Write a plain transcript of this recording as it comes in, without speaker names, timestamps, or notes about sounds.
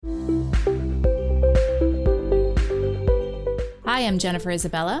I'm Jennifer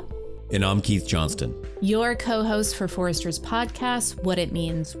Isabella. And I'm Keith Johnston. Your co-host for Forrester's podcast, What It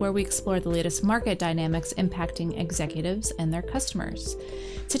Means, where we explore the latest market dynamics impacting executives and their customers.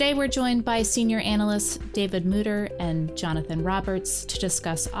 Today, we're joined by senior analysts David Mooter and Jonathan Roberts to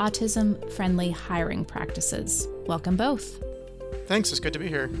discuss autism-friendly hiring practices. Welcome both. Thanks. It's good to be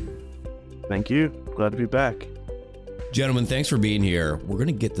here. Thank you. Glad to be back. Gentlemen, thanks for being here. We're going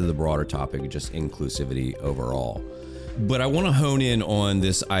to get to the broader topic of just inclusivity overall. But I want to hone in on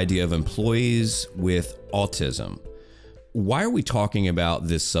this idea of employees with autism. Why are we talking about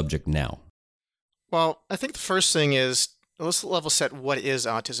this subject now? Well, I think the first thing is, let's level set what is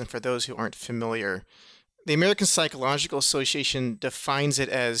autism for those who aren't familiar. The American Psychological Association defines it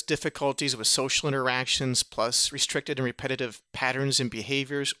as difficulties with social interactions plus restricted and repetitive patterns and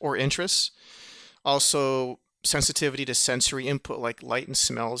behaviors or interests. Also, sensitivity to sensory input like light and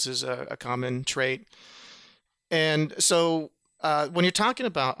smells is a common trait. And so when you're talking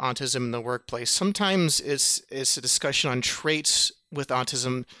about autism in the workplace, sometimes it's a discussion on traits with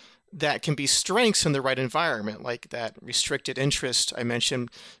autism that can be strengths in the right environment, like that restricted interest I mentioned,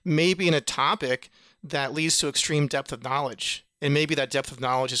 maybe in a topic that leads to extreme depth of knowledge. And maybe that depth of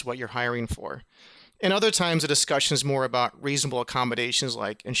knowledge is what you're hiring for. And other times the discussion is more about reasonable accommodations,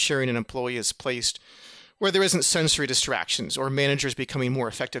 like ensuring an employee is placed where there isn't sensory distractions or managers becoming more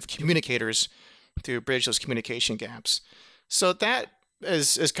effective communicators to bridge those communication gaps. So that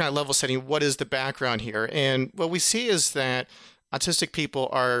is kind of level setting. What is the background here? And what we see is that autistic people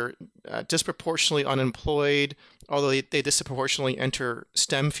are disproportionately unemployed, although they disproportionately enter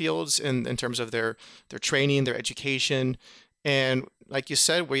STEM fields in terms of their training, their education. And like you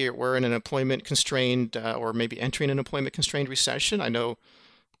said, we're in an employment constrained or maybe entering an employment constrained recession. I know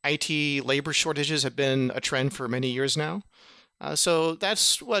IT labor shortages have been a trend for many years now. So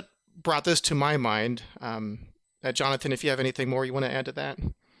that's what brought this to my mind. Jonathan, if you have anything more you want to add to that?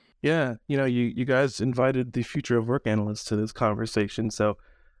 Yeah, you guys invited the future of work analysts to this conversation, so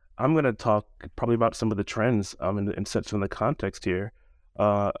I'm going to talk probably about some of the trends and set some of the context here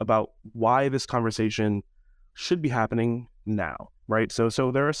about why this conversation should be happening now, right? So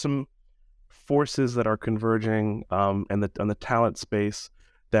there are some forces that are converging in the talent space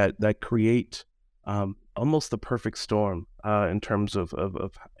that create almost the perfect storm in terms of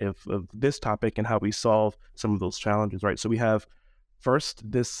this topic and how we solve some of those challenges, right? So we have first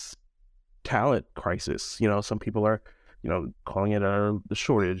this talent crisis. Some people are, calling it the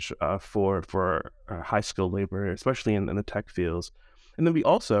shortage for high skilled labor, especially in the tech fields. And then we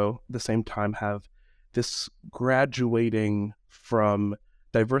also, at the same time, have this graduating from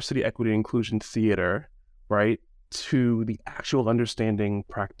diversity, equity, inclusion theater, right, to the actual understanding,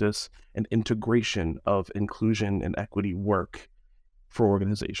 practice, and integration of inclusion and equity work for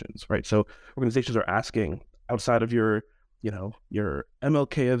organizations, right? So organizations are asking, outside of your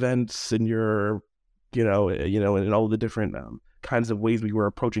MLK events and your, and all the different kinds of ways we were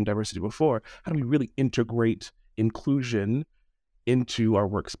approaching diversity before, how do we really integrate inclusion into our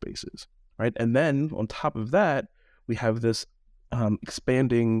workspaces, right? And then on top of that, we have this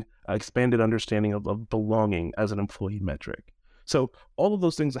expanded understanding of belonging as an employee metric. So all of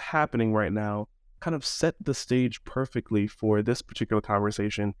those things are happening right now, kind of set the stage perfectly for this particular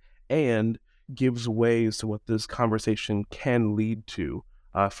conversation and gives ways to what this conversation can lead to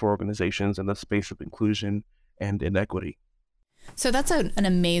for organizations in the space of inclusion and inequity. So that's an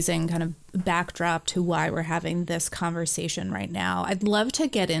amazing kind of backdrop to why we're having this conversation right now. I'd love to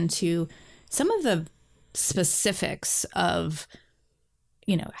get into some of the specifics of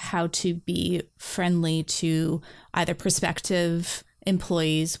how to be friendly to either prospective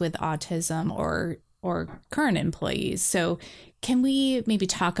employees with autism or current employees. So can we maybe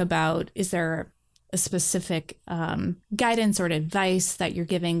talk about, is there a specific guidance or advice that you're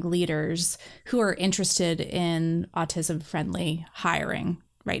giving leaders who are interested in autism-friendly hiring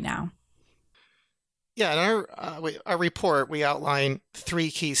right now? Yeah, in our report, we outline 3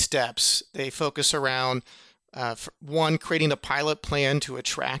 key steps. They focus around one, creating a pilot plan to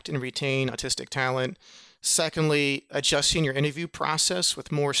attract and retain autistic talent. Secondly, adjusting your interview process with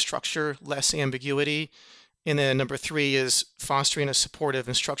more structure, less ambiguity. And then number 3 is fostering a supportive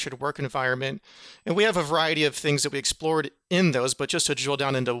and structured work environment. And we have a variety of things that we explored in those, but just to drill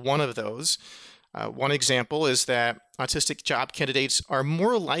down into one of those, one example is that autistic job candidates are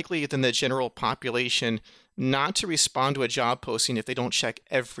more likely than the general population not to respond to a job posting if they don't check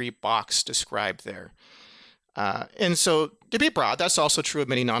every box described there. And so to be broad, that's also true of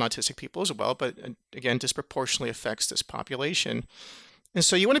many non-autistic people as well, but again, disproportionately affects this population. And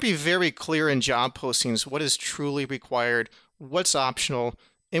so you want to be very clear in job postings what is truly required, what's optional,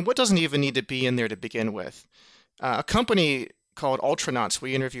 and what doesn't even need to be in there to begin with. A company called Ultranauts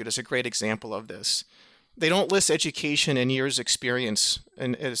we interviewed is a great example of this. They don't list education and years experience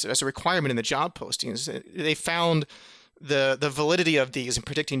and as a requirement in the job postings. They found the validity of these in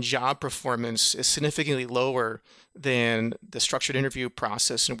predicting job performance is significantly lower than the structured interview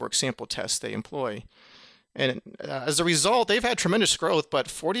process and work sample tests they employ. And as a result, they've had tremendous growth, but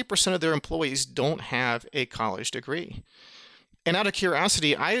 40% of their employees don't have a college degree. And out of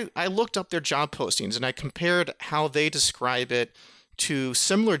curiosity, I looked up their job postings and I compared how they describe it to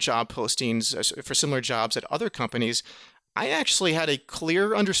similar job postings for similar jobs at other companies. I actually had a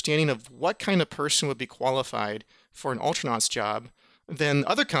clear understanding of what kind of person would be qualified for an Ultranauts job than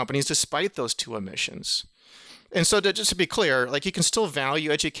other companies, despite those two omissions. And so just to be clear, like you can still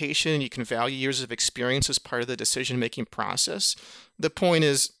value education, you can value years of experience as part of the decision-making process. The point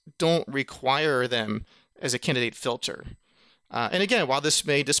is, don't require them as a candidate filter. And again, while this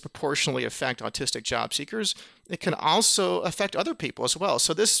may disproportionately affect autistic job seekers, it can also affect other people as well.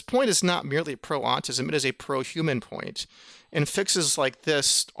 So this point is not merely pro-autism, it is a pro-human point. And fixes like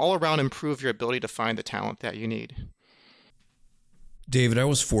this all around improve your ability to find the talent that you need. David, I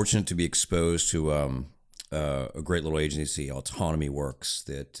was fortunate to be exposed to a great little agency, Autonomy Works,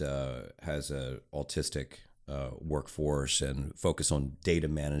 that has an autistic workforce and focus on data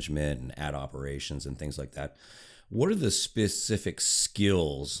management and ad operations and things like that. What are the specific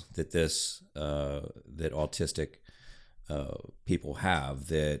skills that that autistic people have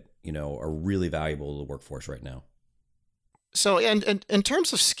that are really valuable to the workforce right now? So, and in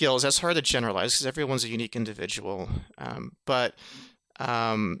terms of skills, that's hard to generalize because everyone's a unique individual. But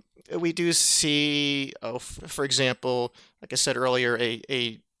we do see, for example, like I said earlier,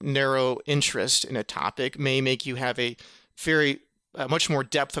 a narrow interest in a topic may make you have a very much more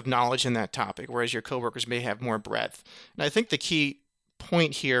depth of knowledge in that topic, whereas your coworkers may have more breadth. And I think the key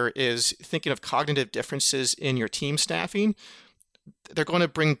point here is thinking of cognitive differences in your team staffing. They're going to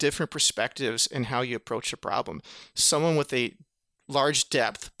bring different perspectives in how you approach a problem. Someone with a large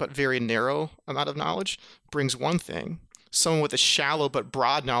depth but very narrow amount of knowledge brings one thing. Someone with a shallow but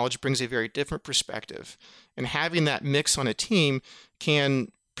broad knowledge brings a very different perspective. And having that mix on a team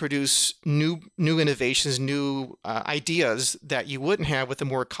can produce new innovations, new ideas that you wouldn't have with a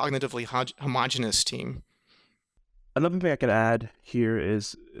more cognitively homogeneous team. Another thing I could add here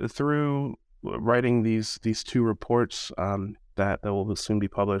is through writing these two reports that will soon be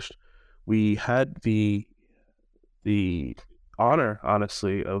published, we had the honor,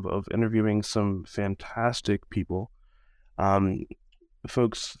 honestly, of interviewing some fantastic people,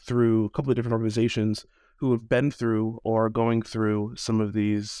 folks through a couple of different organizations who have been through or are going through some of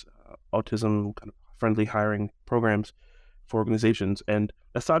these autism kind of friendly hiring programs for organizations. And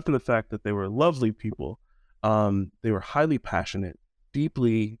aside from the fact that they were lovely people, they were highly passionate,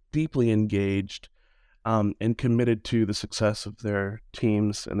 deeply engaged, and committed to the success of their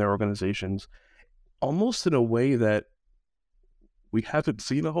teams and their organizations, almost in a way that we haven't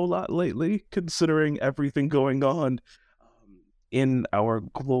seen a whole lot lately, considering everything going on in our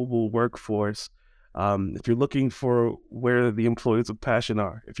global workforce. If you're looking for where the employees of passion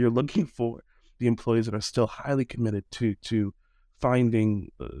are, if you're looking for the employees that are still highly committed to finding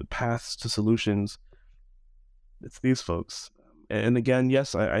paths to solutions, it's these folks. And again,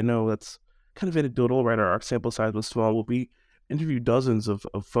 yes, I know that's kind of anecdotal, right? Our sample size was small. Well, we interviewed dozens of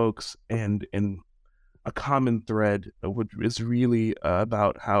folks, and a common thread which is really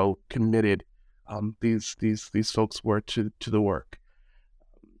about how committed these folks were to the work.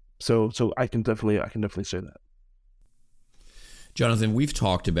 So I can definitely say that. Jonathan, we've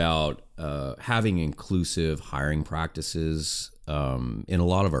talked about having inclusive hiring practices in a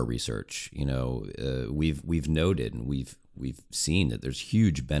lot of our research. We've noted and we've seen that there's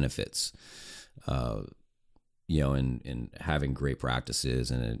huge benefits, in having great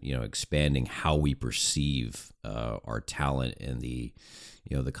practices and expanding how we perceive our talent and the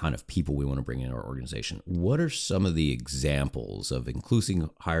kind of people we want to bring in our organization. What are some of the examples of inclusive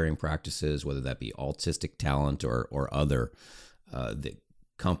hiring practices, whether that be autistic talent or other, that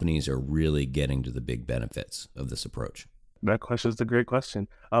companies are really getting to the big benefits of this approach? That question is a great question.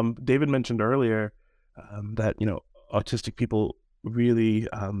 David mentioned earlier that autistic people really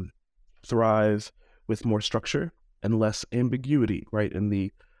thrive with more structure and less ambiguity, right, in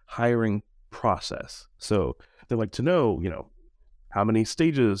the hiring process. So they like to know, how many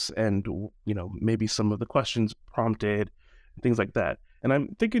stages and, maybe some of the questions prompted, things like that. And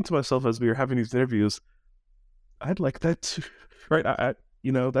I'm thinking to myself as we were having these interviews, I'd like that too, right?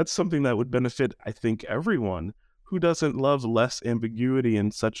 That's something that would benefit, I think, everyone. Who doesn't love less ambiguity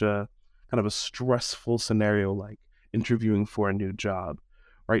in such a kind of a stressful scenario like interviewing for a new job,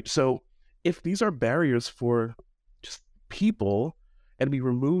 right? So if these are barriers for just people and we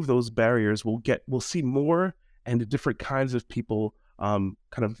remove those barriers, we'll see more and different kinds of people kind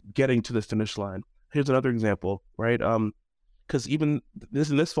of getting to the finish line. Here's another example, right? Because even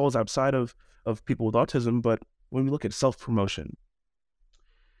this falls outside of people with autism, but when we look at self-promotion,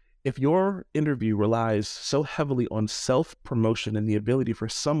 if your interview relies so heavily on self-promotion and the ability for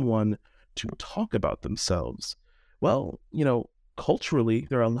someone to talk about themselves, well, culturally,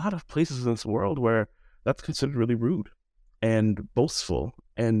 there are a lot of places in this world where that's considered really rude and boastful.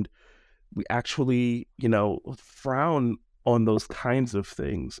 And we actually, frown on those kinds of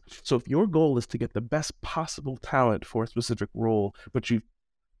things. So if your goal is to get the best possible talent for a specific role, but you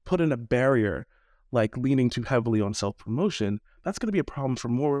put in a barrier like leaning too heavily on self-promotion, that's going to be a problem for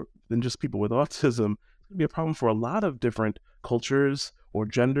more than just people with autism. It's going to be a problem for a lot of different cultures or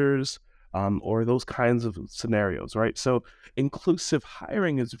genders, or those kinds of scenarios, right? So inclusive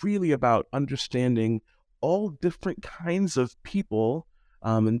hiring is really about understanding all different kinds of people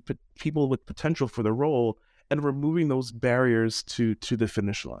and people with potential for the role and removing those barriers to the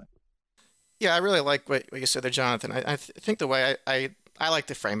finish line. Yeah, I really like what you said there, Jonathan. I think the way I like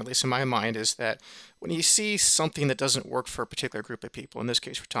to frame, at least in my mind, is that when you see something that doesn't work for a particular group of people, in this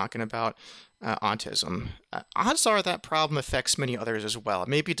case, we're talking about autism, odds are that problem affects many others as well. It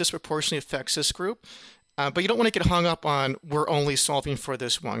maybe disproportionately affects this group, but you don't want to get hung up on we're only solving for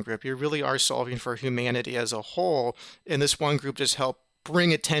this one group. You really are solving for humanity as a whole, and this one group just help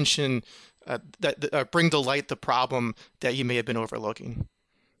bring attention, bring to light the problem that you may have been overlooking.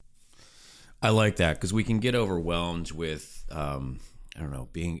 I like that because we can get overwhelmed with,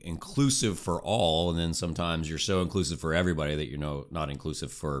 being inclusive for all. And then sometimes you're so inclusive for everybody that you're not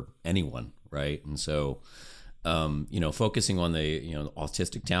inclusive for anyone, right? And so, focusing on the,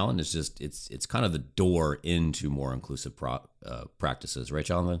 autistic talent is just, it's kind of the door into more inclusive practices, right,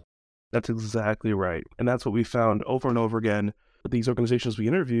 Jonathan? That's exactly right. And that's what we found over and over again. These organizations we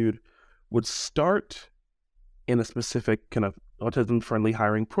interviewed would start in a specific kind of autism-friendly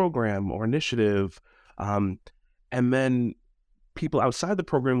hiring program or initiative. And then people outside the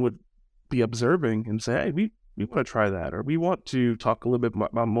program would be observing and say, hey, we want to try that, or we want to talk a little bit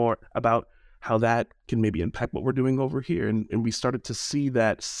more about how that can maybe impact what we're doing over here. And we started to see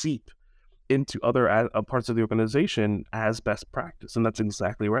that seep into other parts of the organization as best practice. And that's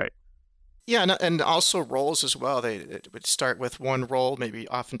exactly right. Yeah, and also roles as well. It would start with one role, maybe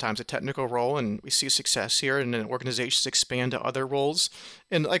oftentimes a technical role, and we see success here, and then organizations expand to other roles.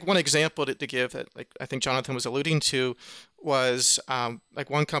 And like one example to give that, like I think Jonathan was alluding to, was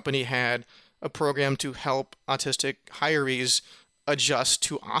like one company had a program to help autistic hirees adjust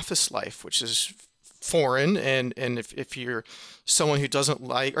to office life, which is foreign. And if you're someone who doesn't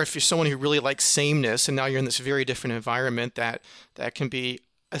like, or if you're someone who really likes sameness, and now you're in this very different environment, that can be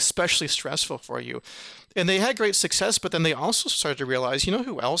especially stressful for you. And they had great success, but then they also started to realize,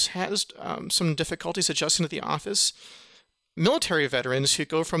 who else has some difficulties adjusting to the office? Military veterans who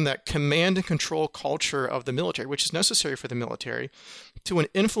go from that command and control culture of the military, which is necessary for the military, to an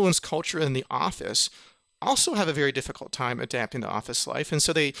influence culture in the office, also have a very difficult time adapting to office life. And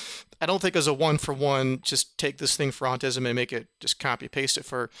so I don't think as a one-for-one, just take this thing for autism and make it, just copy-paste it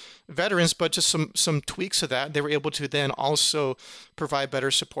for veterans, but just some tweaks of that. They were able to then also provide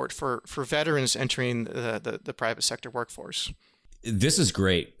better support for veterans entering the private sector workforce. This is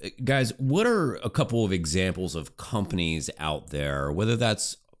great. Guys, what are a couple of examples of companies out there, whether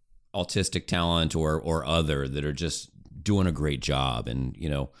that's autistic talent or other, that are just doing a great job? And,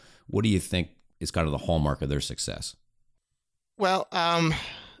 what do you think is kind of the hallmark of their success? Well,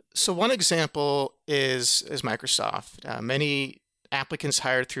 so one example is Microsoft. Many applicants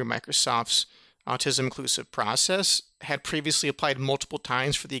hired through Microsoft's autism inclusive process had previously applied multiple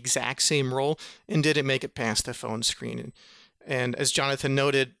times for the exact same role and didn't make it past the phone screen. And as Jonathan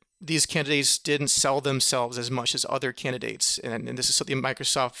noted, these candidates didn't sell themselves as much as other candidates. And this is something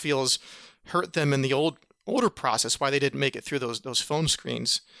Microsoft feels hurt them in the older process, why they didn't make it through those phone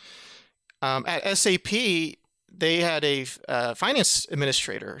screens. At SAP, they had a finance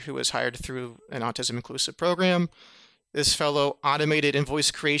administrator who was hired through an autism inclusive program. This fellow automated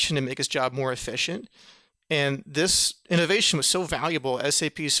invoice creation to make his job more efficient. And this innovation was so valuable,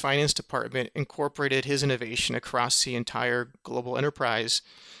 SAP's finance department incorporated his innovation across the entire global enterprise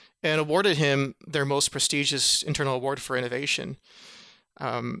and awarded him their most prestigious internal award for innovation.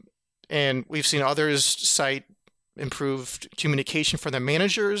 And we've seen others cite improved communication for their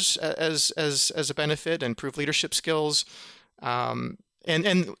managers as a benefit, improved leadership skills.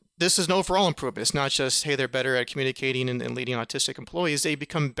 And this is an overall improvement. It's not just, hey, they're better at communicating and leading autistic employees. They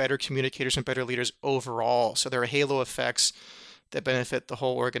become better communicators and better leaders overall. So there are halo effects that benefit the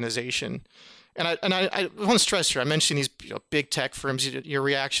whole organization. And I want to stress here, I mentioned these big tech firms. Your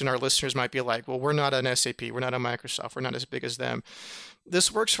reaction, our listeners might be like, well, we're not an SAP, we're not a Microsoft, we're not as big as them.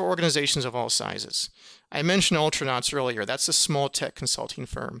 This works for organizations of all sizes. I mentioned Ultranauts earlier. That's a small tech consulting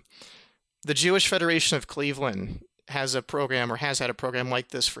firm. The Jewish Federation of Cleveland has a program, or has had a program like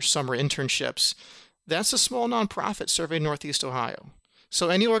this for summer internships. That's a small nonprofit serving Northeast Ohio. So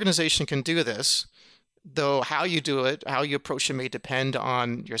any organization can do this, though how you do it, how you approach it may depend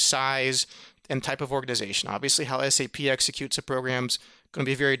on your size and type of organization. Obviously, how SAP executes a program is going to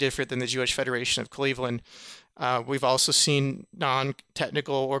be very different than the Jewish Federation of Cleveland. We've also seen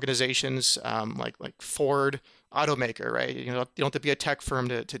non-technical organizations like Ford automaker, right? You don't have to be a tech firm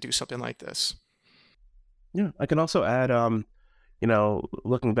to do something like this. Yeah, I can also add,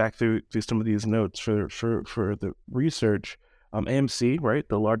 looking back through some of these notes for the research, AMC, right,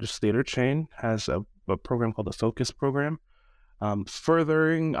 the largest theater chain, has a program called the Focus Program.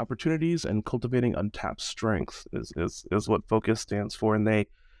 Furthering opportunities and cultivating untapped strengths is what Focus stands for, and they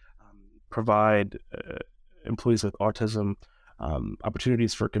provide employees with autism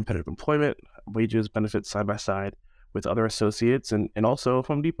opportunities for competitive employment, wages, benefits side by side with other associates, and also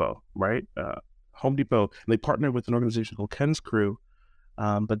Home Depot, right? Home Depot, and they partner with an organization called Ken's Crew,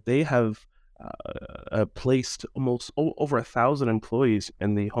 but they have placed almost over 1,000 employees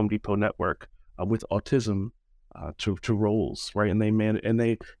in the Home Depot network with autism to roles, right? And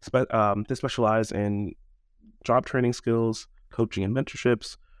they specialize in job training skills, coaching and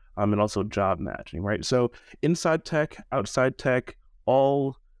mentorships, and also job matching, right? So inside tech, outside tech,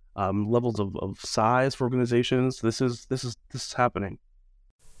 all levels of size for organizations. This is happening.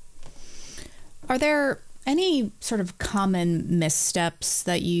 Are there any sort of common missteps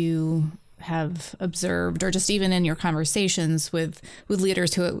that you have observed, or just even in your conversations with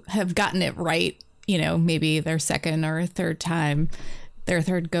leaders who have gotten it right, maybe their second or third time, their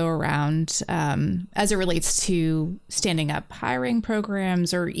third go around, as it relates to standing up hiring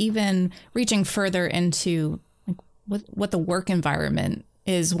programs, or even reaching further into what the work environment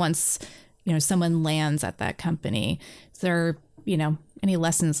is once, someone lands at that company? Is there, any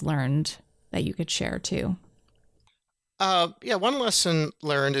lessons learned that you could share too? One lesson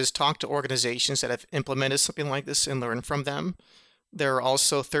learned is talk to organizations that have implemented something like this and learn from them. There are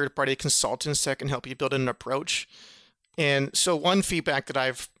also third-party consultants that can help you build an approach. And so one feedback that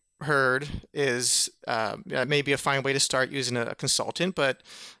I've heard is maybe a fine way to start using a consultant, but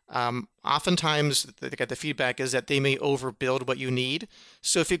oftentimes the feedback is that they may overbuild what you need.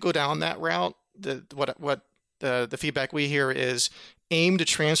 So if you go down that route, the feedback we hear is aim to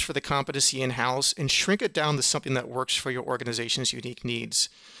transfer the competency in-house and shrink it down to something that works for your organization's unique needs.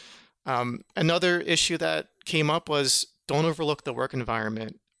 Another issue that came up was don't overlook the work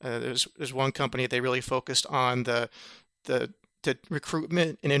environment. There's one company, they really focused on the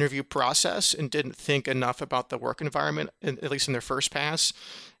recruitment and interview process and didn't think enough about the work environment, at least in their first pass.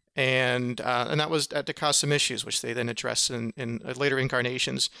 And that was to cause some issues, which they then addressed in later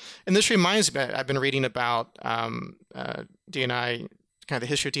incarnations. And this reminds me, I've been reading about D&I, kind of the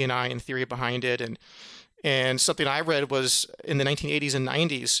history of D&I and theory behind it. And something I read was in the 1980s and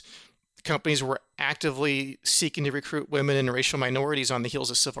 90s, companies were actively seeking to recruit women and racial minorities on the heels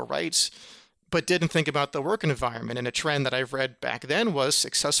of civil rights, but didn't think about the work environment. And a trend that I've read back then was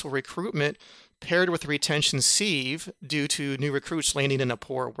successful recruitment paired with retention sieve due to new recruits landing in a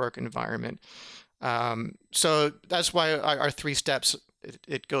poor work environment. So that's why our 3 steps,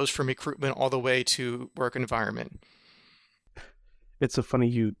 it goes from recruitment all the way to work environment. It's so funny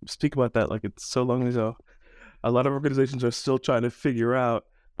you speak about that like it's so long ago. A lot of organizations are still trying to figure out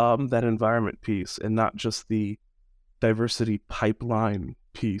that environment piece and not just the diversity pipeline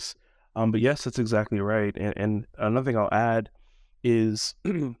piece. But yes, that's exactly right. And another thing I'll add is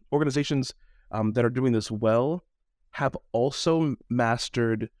organizations that are doing this well have also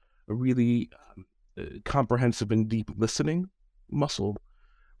mastered a really comprehensive and deep listening muscle,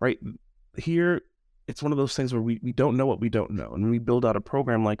 right? Here, it's one of those things where we don't know what we don't know. And when we build out a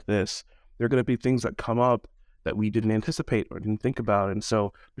program like this, there are going to be things that come up that we didn't anticipate or didn't think about. And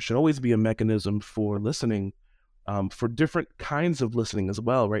so there should always be a mechanism for listening, for different kinds of listening as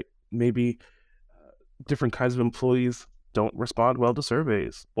well, right? Maybe different kinds of employees don't respond well to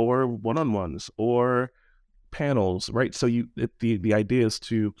surveys or one-on-ones or panels, right? So the idea is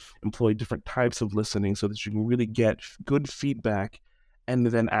to employ different types of listening so that you can really get good feedback and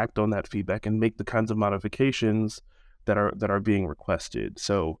then act on that feedback and make the kinds of modifications that are being requested.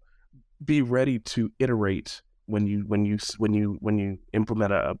 So be ready to iterate when you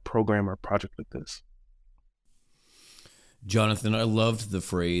implement a program or a project like this. Jonathan, I loved the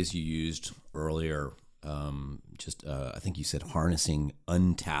phrase you used earlier I think you said harnessing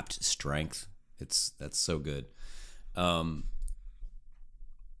untapped strength. That's so good.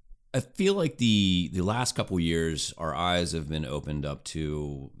 I feel like the last couple of years, our eyes have been opened up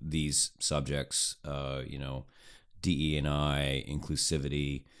to these subjects, DE&I,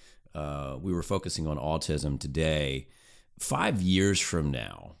 inclusivity. We were focusing on autism today. 5 years from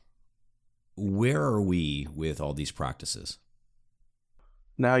now, where are we with all these practices?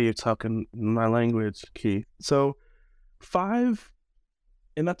 Now you're talking my language, Keith. So 5,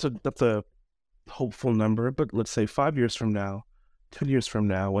 and that's a hopeful number, but let's say 5 years from now, 10 years from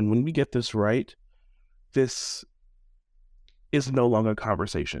now, when we get this right, this is no longer a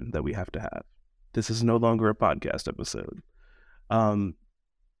conversation that we have to have. This is no longer a podcast episode,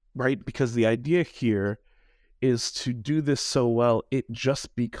 right? Because the idea here is to do this so well, it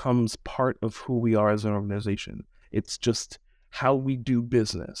just becomes part of who we are as an organization. It's just how we do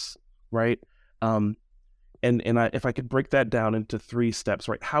business, right? If I could break that down into 3 steps,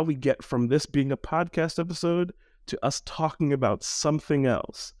 right? How we get from this being a podcast episode to us talking about something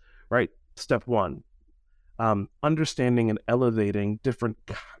else, right? Step 1, understanding and elevating different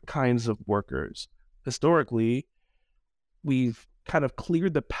kinds of workers. Historically, we've kind of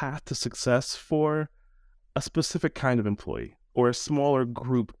cleared the path to success for a specific kind of employee or a smaller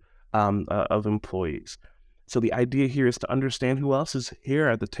group of employees. So the idea here is to understand who else is here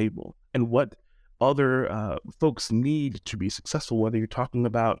at the table and what other folks need to be successful, whether you're talking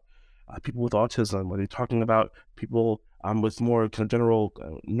about people with autism, whether you're talking about people with more kind of general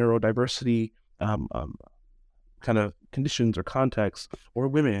neurodiversity kind of conditions or contexts, or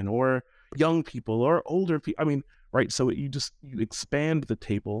women, or young people, or older people. I mean, right? So you expand the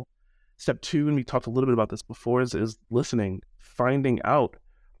table. Step 2, and we talked a little bit about this before, is listening, finding out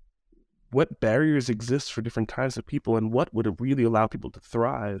what barriers exist for different kinds of people and what would really allow people to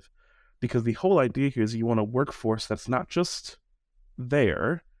thrive. Because the whole idea here is you want a workforce that's not just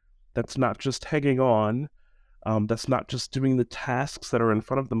there, that's not just hanging on, that's not just doing the tasks that are in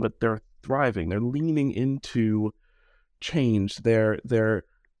front of them, but they're thriving. They're leaning into change. They're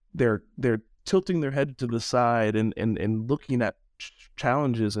tilting their head to the side and looking at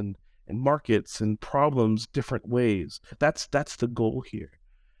challenges and markets and problems different ways. That's the goal here.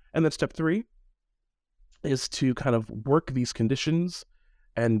 And then step 3 is to kind of work these conditions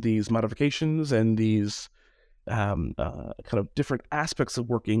and these modifications and these kind of different aspects of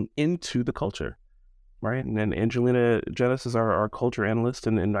working into the culture, right? And Angelina Jennis is our culture analyst,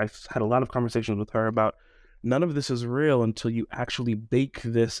 and I've had a lot of conversations with her about none of this is real until you actually bake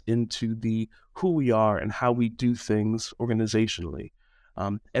this into the who we are and how we do things organizationally.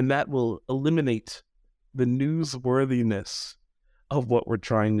 And that will eliminate the newsworthiness of what we're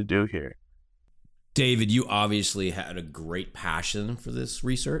trying to do here. David, you obviously had a great passion for this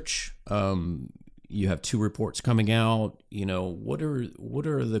research. You have 2 reports coming out. What are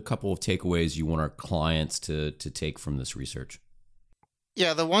the couple of takeaways you want our clients to take from this research?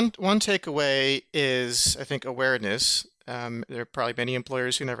 Yeah, the one takeaway is, I think, awareness. There are probably many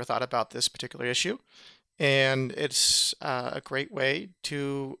employers who never thought about this particular issue. And it's a great way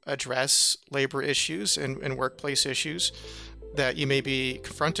to address labor issues and workplace issues that you may be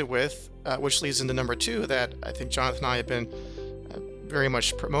confronted with, which leads into number 2 that I think Jonathan and I have been very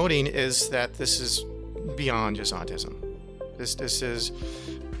much promoting, is that this is beyond just autism.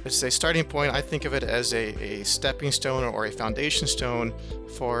 It's a starting point. I think of it as a stepping stone or a foundation stone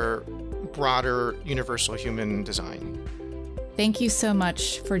for broader universal human design. Thank you so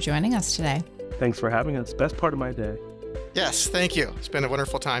much for joining us today. Thanks for having us. Best part of my day. Yes, thank you. It's been a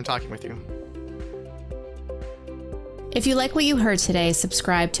wonderful time talking with you. If you like what you heard today,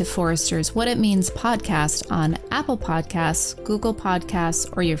 subscribe to Forrester's What It Means podcast on Apple Podcasts, Google Podcasts,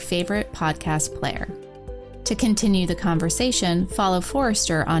 or your favorite podcast player. To continue the conversation, follow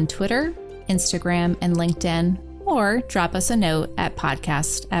Forrester on Twitter, Instagram, and LinkedIn, or drop us a note at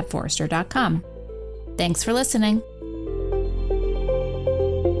podcast@forrester.com. Thanks for listening.